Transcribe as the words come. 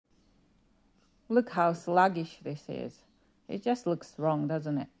Look how sluggish this is. It just looks wrong,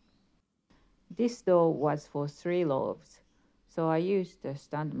 doesn't it? This dough was for 3 loaves, so I used the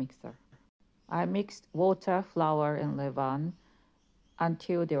stand mixer. I mixed water, flour, and levain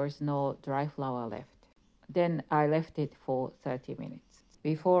until there was no dry flour left. Then I left it for 30 minutes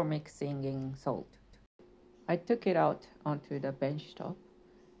before mixing in salt. I took it out onto the bench top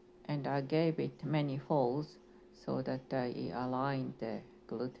and I gave it many folds so that it aligned the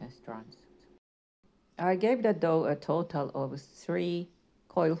gluten strands. I gave the dough a total of 3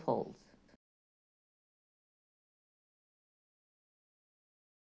 coil folds.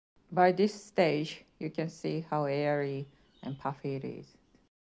 By this stage, you can see how airy and puffy it is.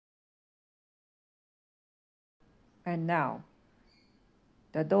 And now,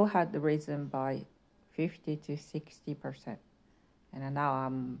 the dough had risen by 50 to 60%. And now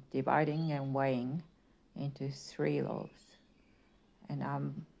I'm dividing and weighing into 3 loaves. And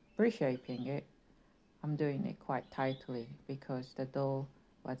I'm reshaping it. I'm doing it quite tightly because the dough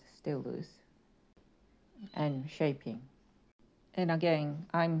was still loose. And shaping. And again,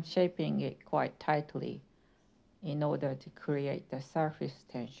 I'm shaping it quite tightly in order to create the surface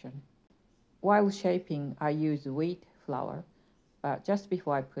tension. While shaping, I use wheat flour, but just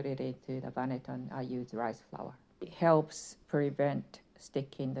before I put it into the banneton, I use rice flour. It helps prevent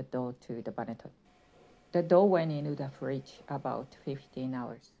sticking the dough to the banneton. The dough went into the fridge about 15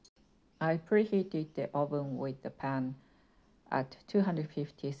 hours. I preheated the oven with the pan at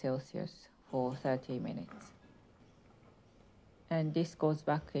 250 Celsius for 30 minutes. And this goes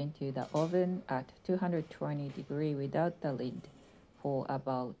back into the oven at 220 degrees without the lid for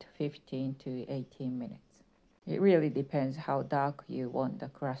about 15 to 18 minutes. It really depends how dark you want the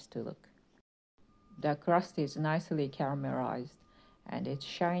crust to look. The crust is nicely caramelized and it's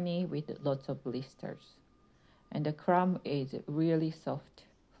shiny with lots of blisters. And the crumb is really soft,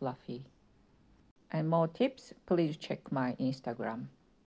 fluffy. And more tips, please check my Instagram.